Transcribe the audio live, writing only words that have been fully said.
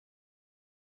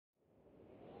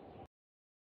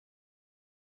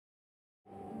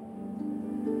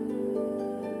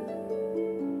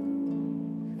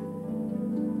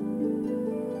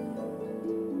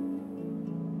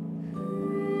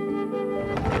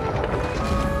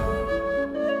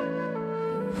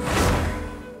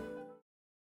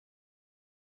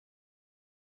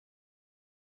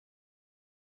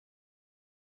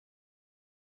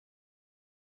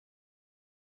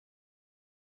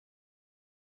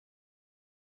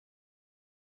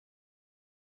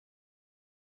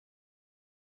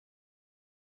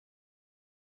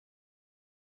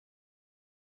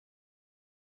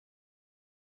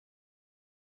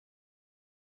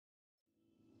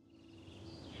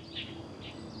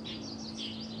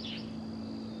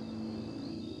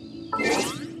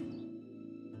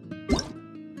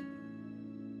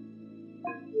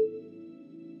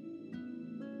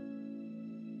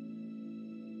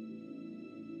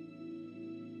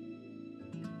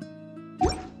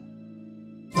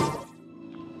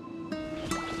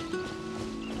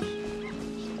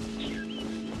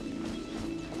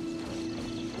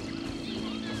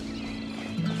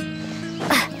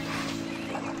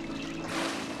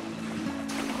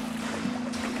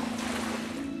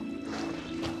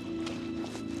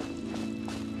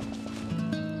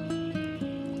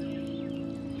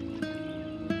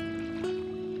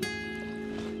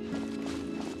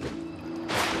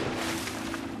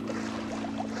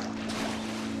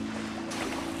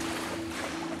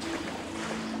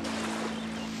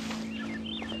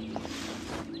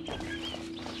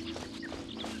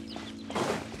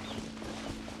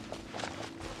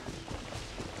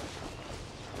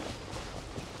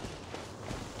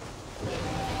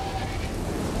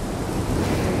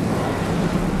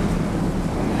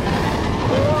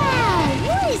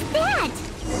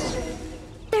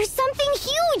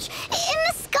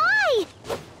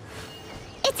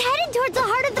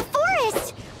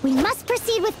Must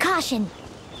proceed with caution.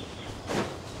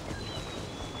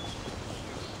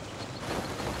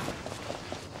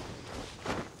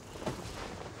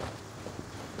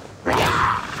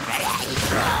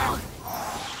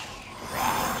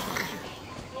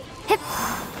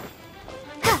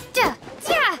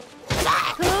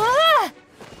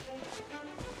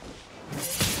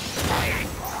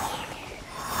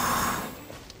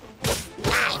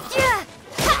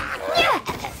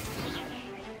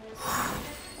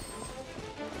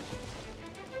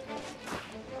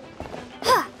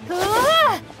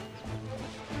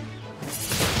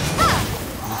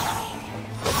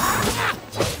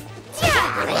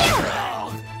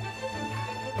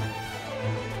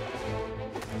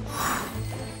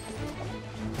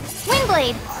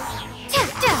 Blade.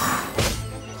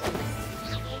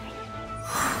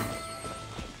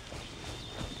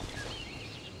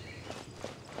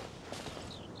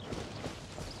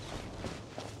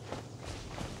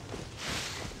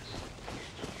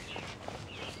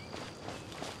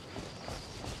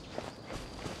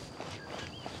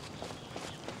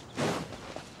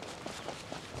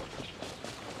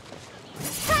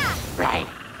 Right.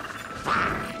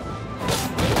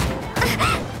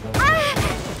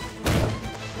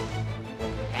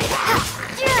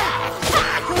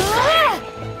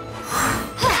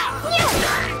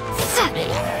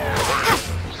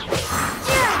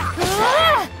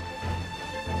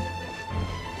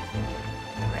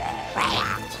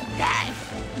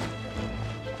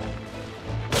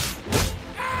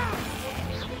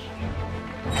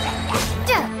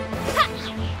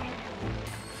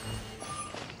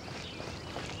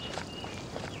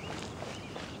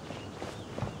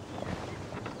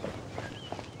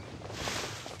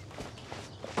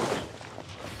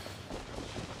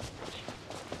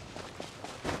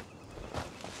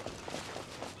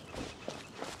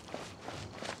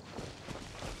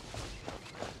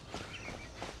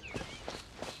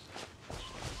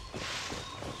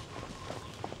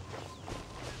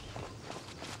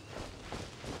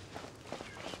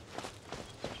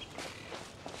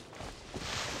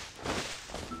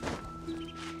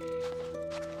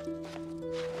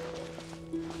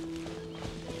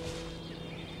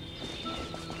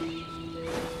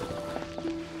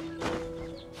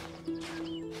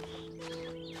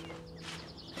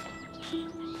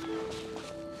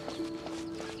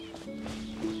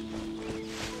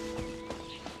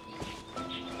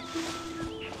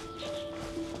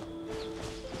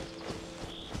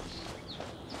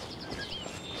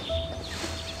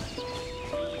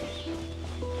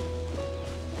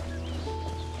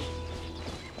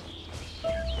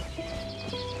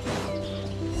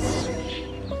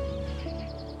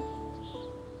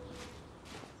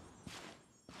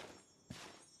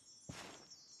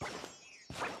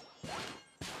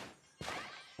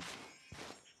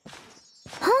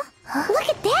 Look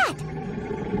at that!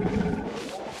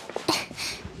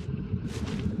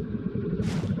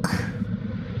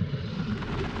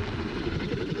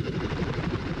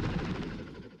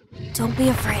 Don't be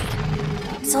afraid.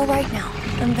 It's all right now.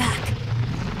 I'm back.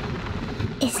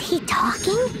 Is he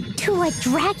talking to a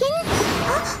dragon?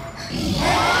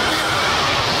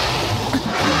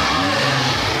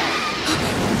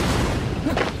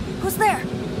 Who's there?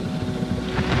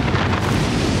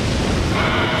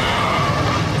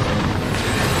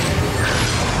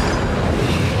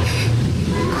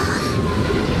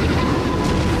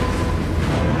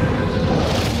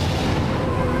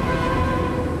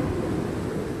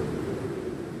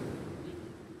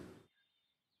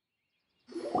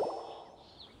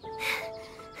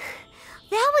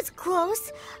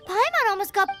 Close. Paimon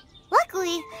almost got...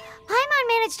 Luckily, Paimon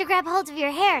managed to grab hold of your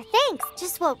hair. Thanks.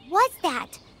 Just what was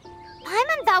that?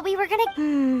 Paimon thought we were gonna...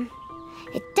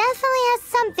 It definitely has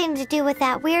something to do with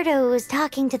that weirdo who was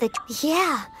talking to the...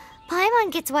 Yeah,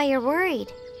 Paimon gets why you're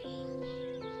worried.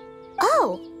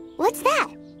 Oh, what's that?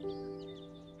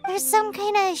 There's some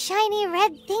kind of shiny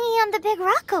red thingy on the big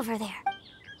rock over there.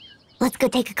 Let's go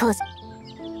take a close...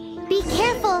 Be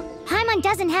careful. Paimon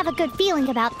doesn't have a good feeling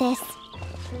about this.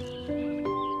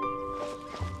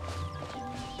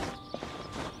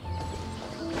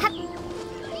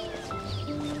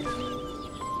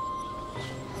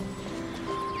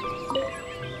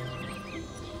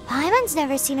 Paimon's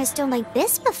never seen a stone like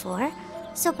this before,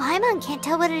 so Paimon can't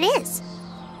tell what it is.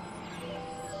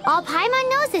 All Paimon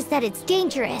knows is that it's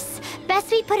dangerous.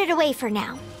 Best we put it away for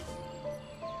now.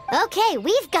 Okay,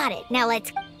 we've got it. Now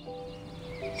let's...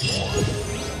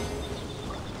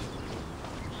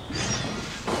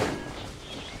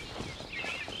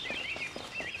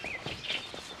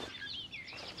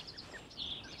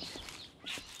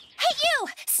 Hey, you!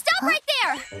 Stop right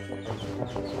there!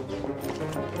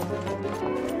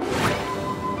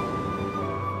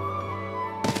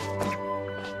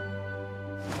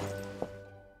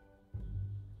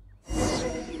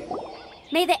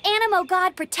 May the Animo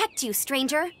God protect you,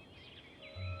 stranger.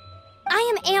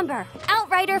 I am Amber,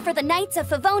 outrider for the Knights of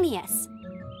Favonius.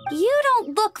 You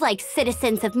don't look like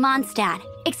citizens of Mondstadt.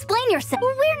 Explain yourself.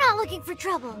 Well, we're not looking for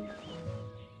trouble.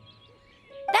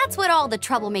 That's what all the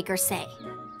troublemakers say.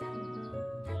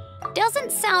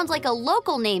 Doesn't sound like a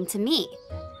local name to me.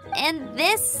 And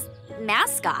this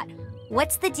mascot,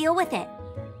 what's the deal with it?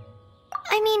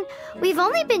 I mean, we've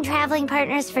only been traveling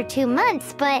partners for 2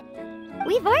 months, but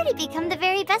we've already become the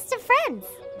very best of friends.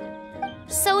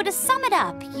 So to sum it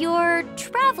up, you're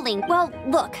traveling. Well,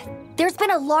 look, there's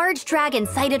been a large dragon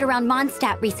sighted around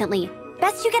Mondstadt recently.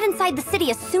 Best you get inside the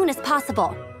city as soon as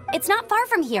possible. It's not far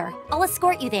from here. I'll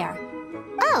escort you there.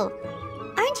 Oh,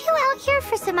 aren't you out here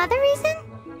for some other reason?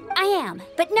 I am,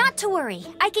 but not to worry.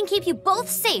 I can keep you both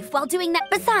safe while doing that.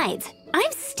 Besides,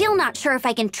 I'm still not sure if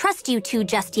I can trust you two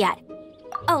just yet.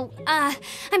 Oh,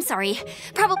 I'm sorry.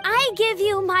 I give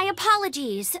you my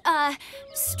apologies.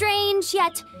 Strange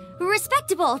yet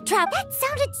respectable trap. That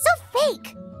sounded so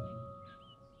fake.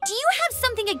 Do you have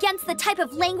something against the type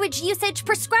of language usage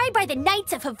prescribed by the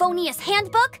Knights of Favonius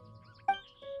Handbook?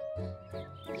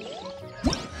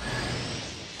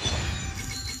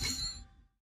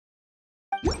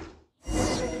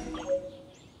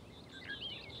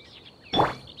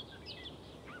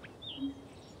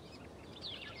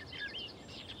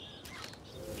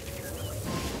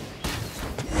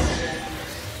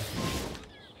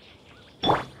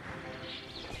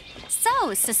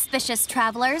 So, suspicious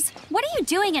travelers, what are you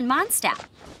doing in Mondstadt?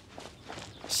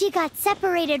 She got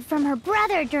separated from her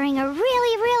brother during a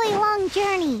really long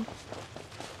journey.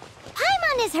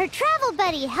 Paimon is her travel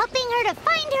buddy, helping her to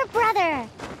find her brother.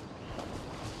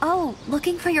 Oh,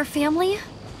 looking for your family?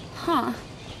 Huh.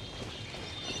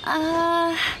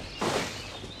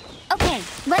 Okay,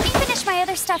 let me finish my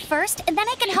other stuff first, and then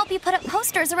I can help you put up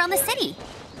posters around the city.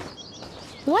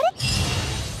 What?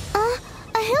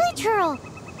 A hilly turtle.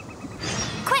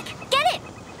 Quick, get it!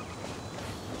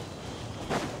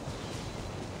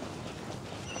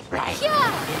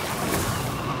 Yeah!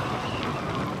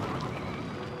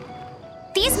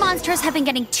 These monsters have been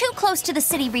getting too close to the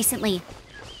city recently.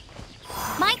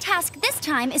 My task this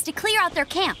time is to clear out their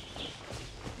camp.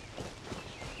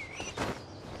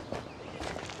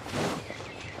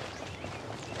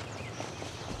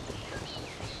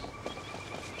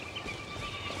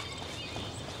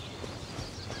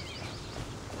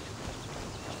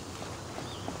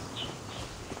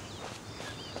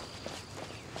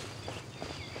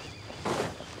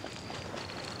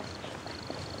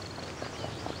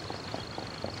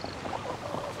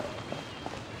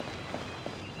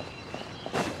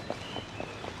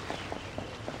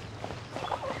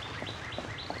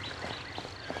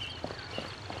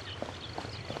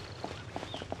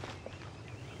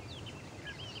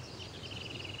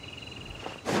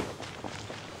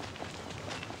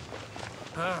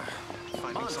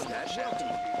 Finding some dash out to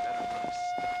be better price.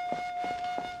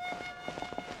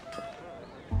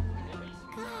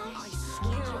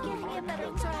 Giving a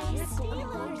better price. You're going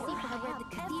home to see if I read the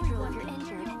cathedral if you're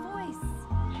injured.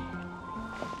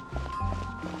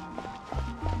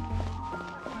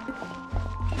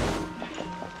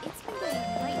 It's been going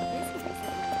quite busy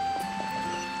recently.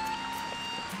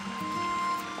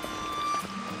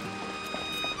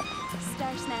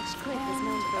 Star Snatch Cliff is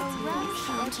known for its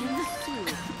Fountain.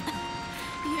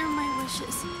 Hear my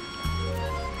wishes.